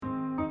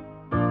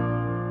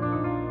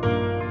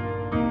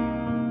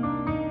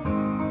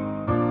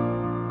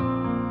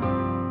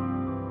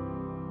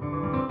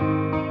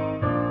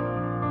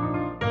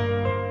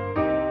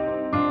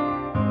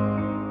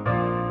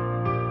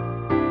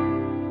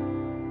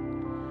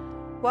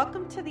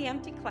Welcome to the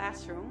Empty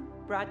Classroom,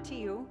 brought to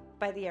you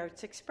by the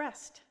Arts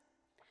Expressed.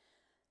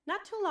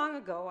 Not too long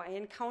ago, I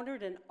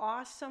encountered an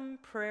awesome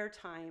prayer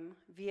time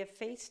via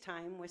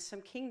FaceTime with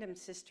some Kingdom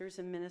sisters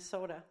in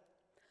Minnesota.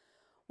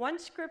 One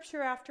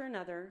scripture after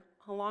another,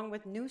 along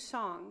with new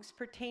songs,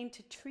 pertained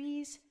to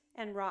trees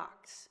and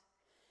rocks.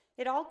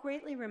 It all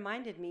greatly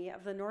reminded me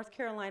of the North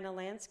Carolina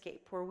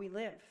landscape where we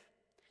live.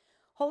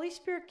 Holy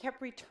Spirit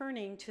kept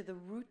returning to the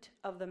root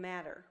of the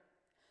matter,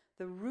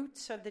 the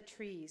roots of the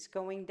trees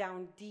going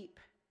down deep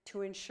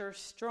to ensure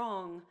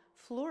strong,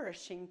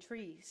 flourishing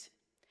trees.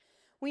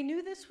 We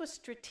knew this was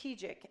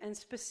strategic and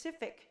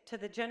specific to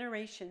the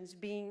generations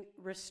being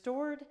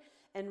restored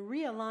and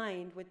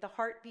realigned with the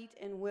heartbeat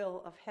and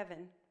will of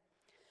heaven.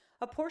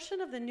 A portion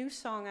of the new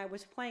song I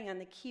was playing on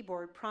the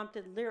keyboard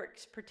prompted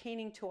lyrics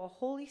pertaining to a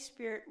Holy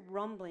Spirit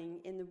rumbling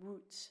in the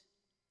roots.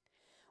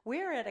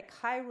 We are at a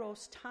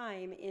Kairos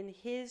time in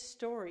His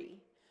story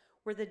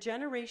where the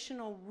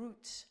generational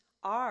roots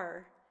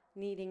are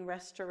needing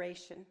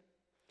restoration,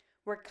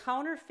 where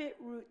counterfeit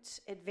roots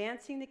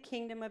advancing the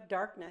kingdom of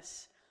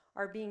darkness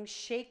are being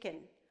shaken,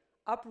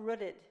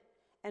 uprooted,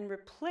 and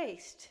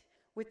replaced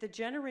with the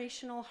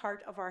generational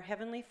heart of our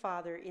Heavenly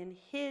Father in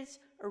His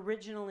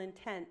original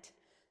intent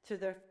through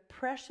the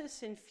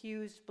precious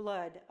infused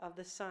blood of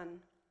the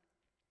Son.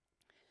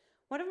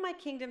 One of my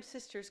Kingdom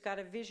sisters got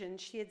a vision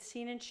she had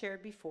seen and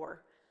shared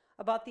before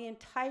about the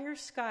entire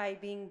sky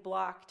being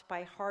blocked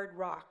by hard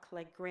rock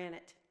like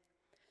granite.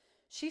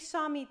 She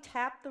saw me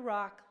tap the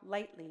rock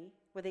lightly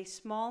with a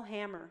small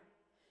hammer,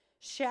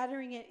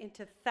 shattering it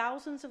into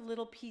thousands of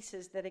little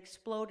pieces that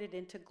exploded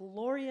into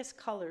glorious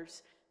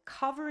colors,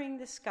 covering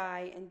the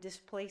sky and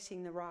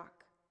displacing the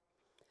rock.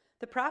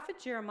 The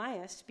prophet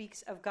Jeremiah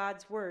speaks of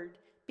God's word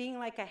being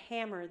like a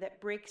hammer that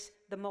breaks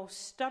the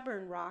most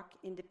stubborn rock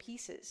into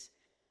pieces,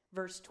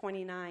 verse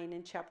 29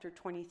 in chapter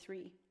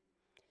 23.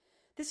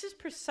 This is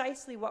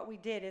precisely what we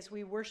did as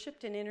we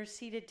worshiped and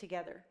interceded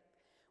together.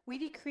 We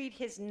decreed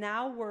His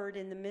now word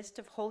in the midst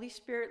of Holy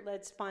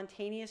Spirit-led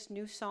spontaneous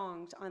new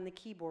songs on the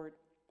keyboard.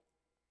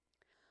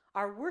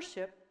 Our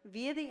worship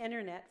via the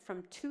internet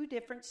from two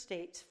different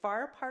states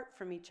far apart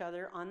from each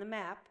other on the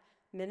map,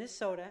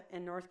 Minnesota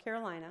and North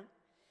Carolina,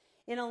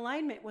 in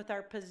alignment with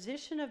our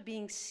position of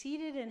being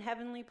seated in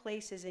heavenly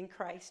places in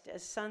Christ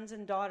as sons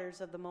and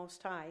daughters of the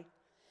Most High,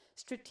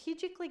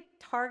 strategically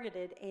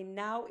targeted a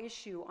now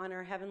issue on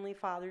our Heavenly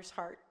Father's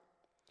heart.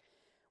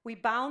 We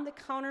bound the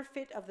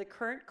counterfeit of the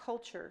current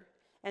culture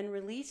and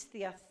released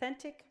the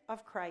authentic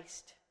of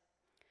Christ.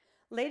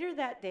 Later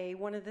that day,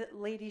 one of the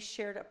ladies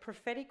shared a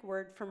prophetic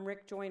word from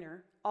Rick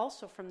Joyner,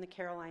 also from the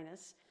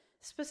Carolinas,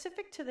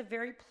 specific to the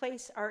very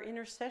place our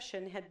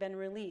intercession had been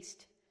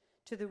released,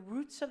 to the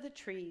roots of the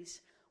trees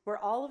where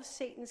all of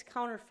Satan's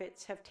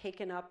counterfeits have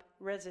taken up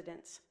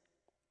residence.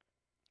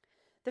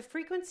 The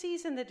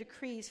frequencies and the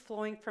decrees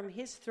flowing from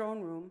His throne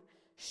room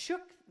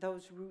shook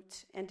those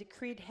roots and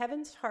decreed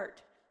heaven's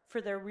heart for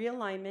their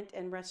realignment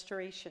and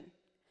restoration,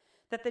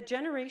 that the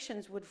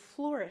generations would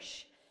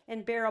flourish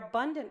and bear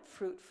abundant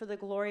fruit for the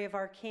glory of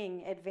our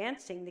King,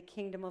 advancing the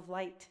kingdom of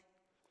light.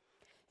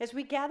 As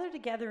we gather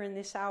together in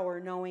this hour,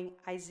 knowing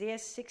Isaiah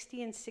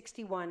 60 and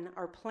 61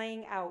 are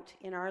playing out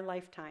in our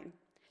lifetime,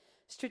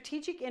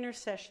 strategic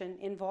intercession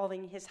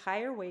involving His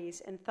higher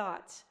ways and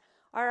thoughts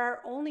are our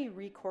only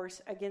recourse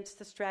against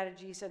the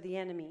strategies of the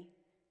enemy.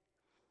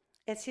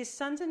 As His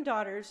sons and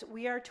daughters,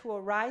 we are to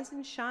arise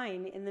and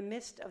shine in the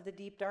midst of the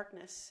deep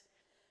darkness,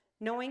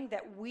 knowing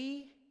that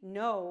we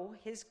know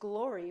His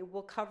glory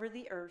will cover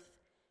the earth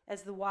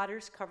as the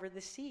waters cover the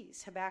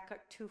seas, Habakkuk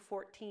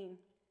 2:14.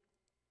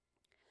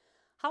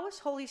 How is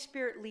Holy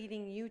Spirit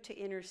leading you to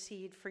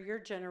intercede for your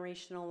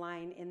generational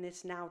line in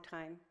this now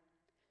time?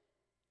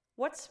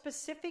 What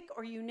specific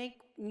or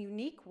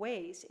unique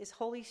ways is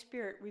Holy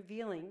Spirit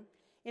revealing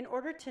in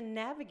order to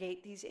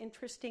navigate these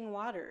interesting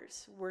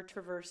waters we're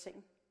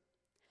traversing?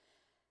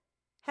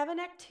 Have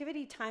an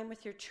activity time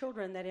with your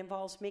children that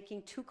involves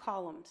making 2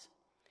 columns.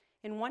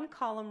 In one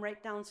column,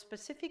 write down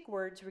specific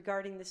words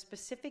regarding the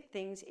specific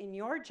things in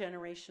your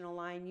generational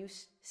line you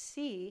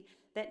see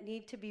that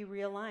need to be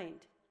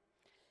realigned.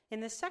 In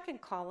the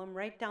second column,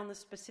 write down the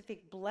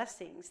specific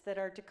blessings that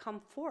are to come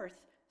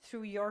forth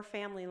through your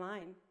family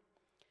line.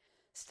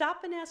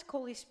 Stop and ask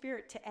Holy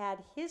Spirit to add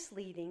His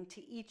leading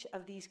to each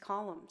of these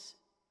columns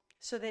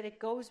so that it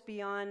goes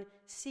beyond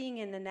seeing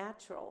in the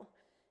natural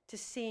to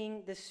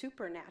seeing the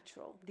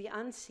supernatural, the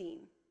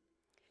unseen.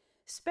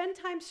 Spend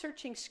time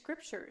searching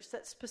scriptures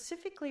that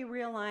specifically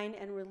realign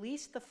and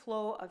release the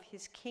flow of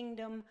His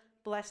kingdom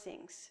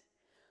blessings.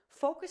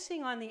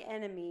 Focusing on the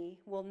enemy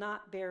will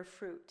not bear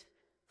fruit.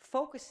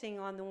 Focusing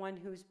on the one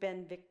who's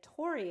been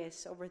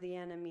victorious over the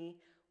enemy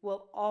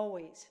will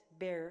always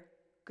bear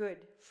good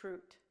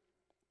fruit.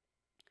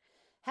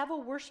 Have a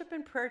worship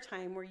and prayer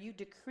time where you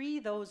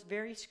decree those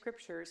very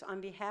scriptures on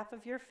behalf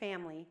of your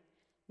family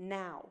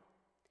now.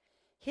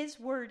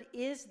 His word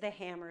is the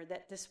hammer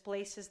that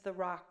displaces the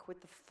rock with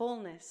the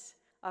fullness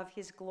of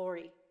His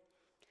glory.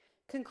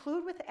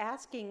 Conclude with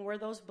asking where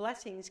those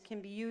blessings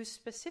can be used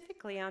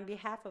specifically on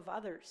behalf of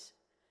others.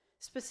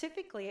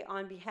 specifically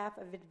on behalf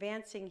of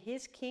advancing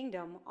his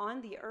kingdom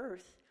on the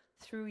earth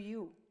through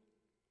you,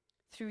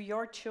 through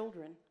your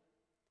children.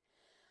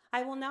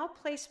 I will now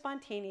play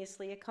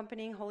spontaneously,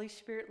 accompanying Holy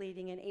Spirit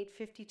leading in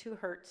 852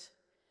 Hertz,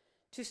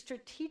 to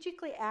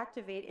strategically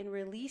activate and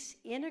release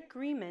in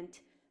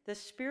agreement the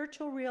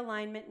spiritual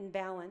realignment and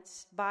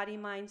balance, body,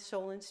 mind,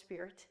 soul, and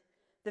spirit,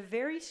 the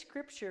very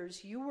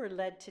scriptures you were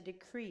led to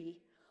decree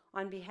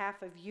on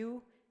behalf of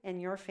you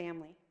and your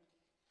family.